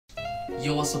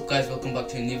Yo, what's up guys, welcome back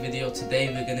to a new video. Today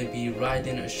we're gonna be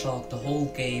riding a shark the whole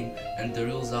game, and the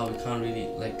rules are we can't really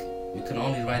we can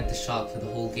only ride the shark for the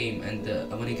whole game, and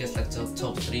when he gets like to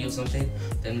top 3 or something,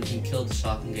 then we can kill the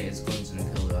shark and get his guns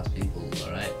and kill the rest people.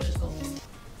 Alright, let's go.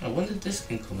 Now, when did this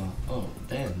thing come out? Oh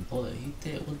damn, boy, he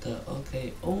did. What the?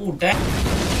 Okay. Oh damn.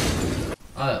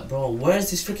 Alright bro, where's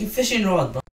this freaking fishing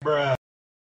rod, bro? Bruh.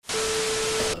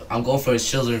 I'm going for his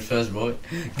children first, bro.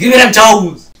 Give me them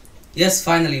toes! Yes,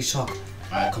 finally shark.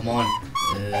 Alright, come on.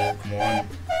 Come on.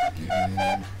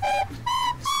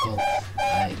 Let's go.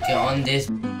 Alright, get on this.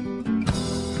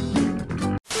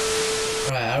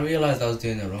 Alright, I realized I was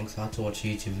doing it wrong, so I had to watch a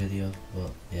YouTube video.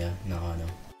 But yeah, now I know.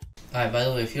 Alright, by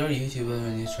the way, if you're a YouTuber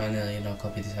and you're trying to,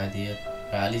 copy this idea,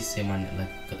 alright, at least say man,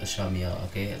 shout me out,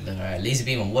 okay? Alright, Lazy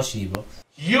Beam, I'm watching you, bro.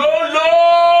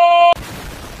 YOLO!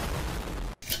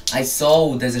 I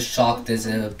saw there's a shark, there's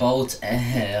a boat.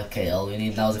 Okay, all we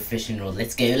need now is a fishing rod.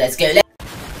 Let's go, let's go, let's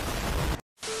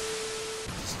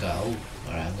go.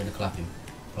 Alright, I'm gonna clap him.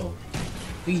 Bro,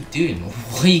 what are you doing?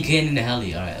 Why are you getting in the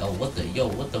heli? Alright, oh, what the,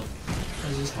 what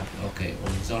is this happening? Okay,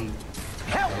 well, he's on.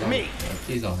 Help me!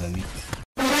 Please don't hurt me.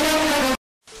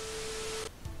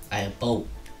 I have a boat,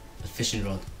 a fishing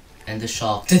rod, and the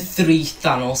shark. The 3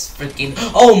 Thanos freaking.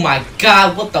 Oh my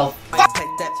god, what the fuck?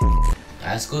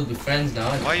 That's good, be friends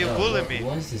now. Why you bullying me?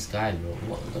 What is this guy, bro?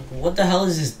 What the hell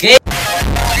is this game?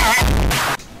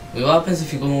 Wait, what happens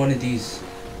if you go on one of these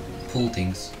pool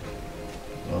things?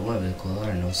 Well, what are they called? I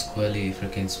don't know, squirrely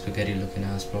freaking spaghetti looking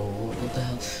ass, bro. What the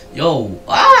hell?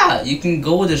 Yo, you can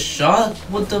go with a shark?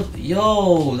 What the?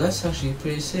 Yo, that's actually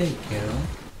pretty sick, you know?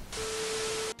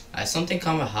 Something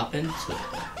kinda happened. So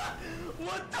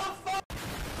what the fuck?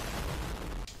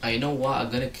 You know what? I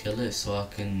gotta kill it so I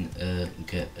can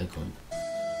get a gun.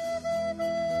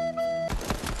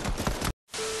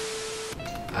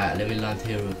 Alright, let me land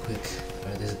here real quick.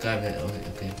 Alright, there's a guy there.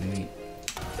 Okay, let me.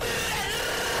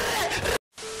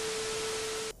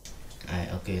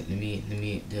 Alright, okay, let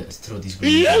me just throw these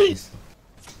grenades.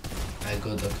 Alright,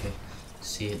 good, okay.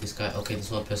 See this guy. Okay, there's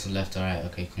one person left. Alright,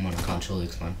 okay, come on, I can't show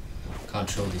this, man. Can't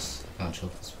show this.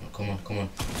 Come on, come on.